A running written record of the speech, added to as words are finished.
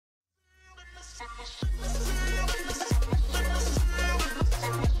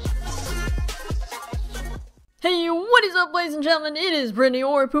What is up, ladies and gentlemen? It is Brittany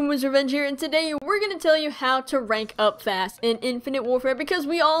or PumasRevenge here, and today we're going to tell you how to rank up fast in Infinite Warfare, because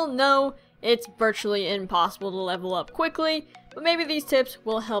we all know it's virtually impossible to level up quickly, but maybe these tips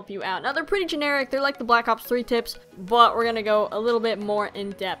will help you out. Now, they're pretty generic, they're like the Black Ops 3 tips, but we're going to go a little bit more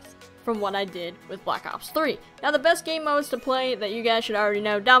in depth from what I did with Black Ops 3. Now, the best game modes to play that you guys should already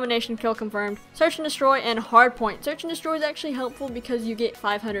know: Domination, Kill Confirmed, Search and Destroy, and Hardpoint. Search and Destroy is actually helpful because you get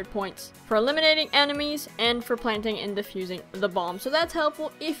 500 points for eliminating enemies and for planting and defusing the bomb. So that's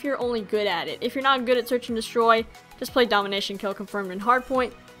helpful if you're only good at it. If you're not good at Search and Destroy, just play Domination, Kill Confirmed, and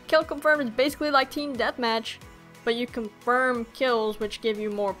Hardpoint. Kill Confirmed is basically like Team Deathmatch, but you confirm kills, which give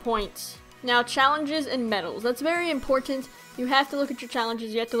you more points. Now, challenges and medals. That's very important. You have to look at your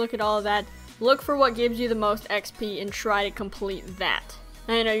challenges, you have to look at all of that. Look for what gives you the most XP and try to complete that.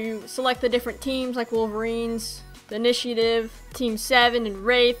 Now, you select the different teams like Wolverines, the Initiative, Team 7, and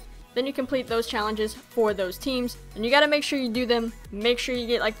Wraith. Then you complete those challenges for those teams. And you gotta make sure you do them. Make sure you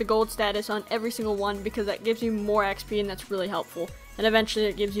get like the gold status on every single one, because that gives you more XP and that's really helpful. And eventually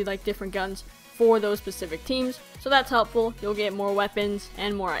it gives you like different guns for those specific teams. So that's helpful. You'll get more weapons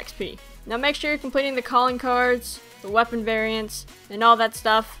and more XP. Now make sure you're completing the calling cards, the weapon variants, and all that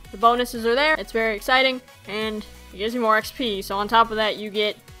stuff. The bonuses are there. It's very exciting, and it gives you more XP. So on top of that, you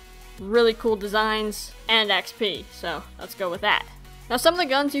get really cool designs and XP. So let's go with that. Now, some of the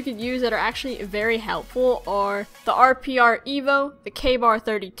guns you could use that are actually very helpful are the RPR Evo, the K-Bar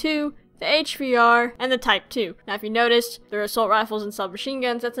 32, the HVR, and the Type 2. Now, if you noticed, there are assault rifles and submachine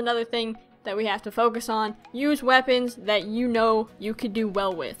guns. That's another thing that we have to focus on. Use weapons that you know you could do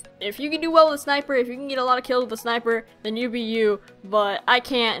well with. If you can do well with a sniper, if you can get a lot of kills with a sniper, then you be you, but I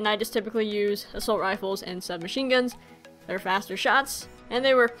can't, and I just typically use assault rifles and submachine guns. They're faster shots, and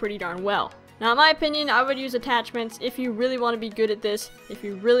they work pretty darn well. Now, in my opinion, I would use attachments if you really want to be good at this. If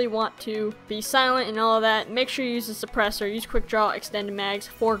you really want to be silent and all of that, make sure you use the suppressor, use quick draw, extended mags,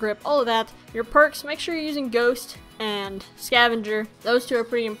 foregrip, all of that. Your perks, make sure you're using Ghost and Scavenger. Those two are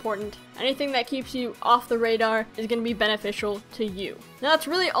pretty important. Anything that keeps you off the radar is going to be beneficial to you. Now, that's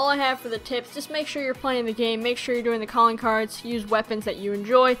really all I have for the tips. Just make sure you're playing the game, make sure you're doing the calling cards, use weapons that you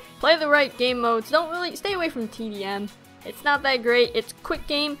enjoy, play the right game modes. Don't really stay away from TDM. It's not that great. It's a quick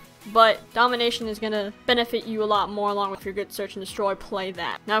game, but Domination is going to benefit you a lot more along with your good Search and Destroy. Play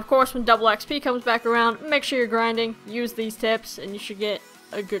that. Now, of course, when double XP comes back around, make sure you're grinding. Use these tips and you should get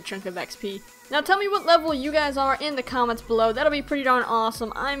a good chunk of XP. Now, tell me what level you guys are in the comments below. That'll be pretty darn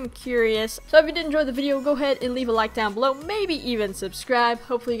awesome. I'm curious. So if you did enjoy the video, go ahead and leave a like down below. Maybe even subscribe.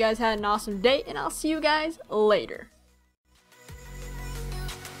 Hopefully you guys had an awesome day, and I'll see you guys later.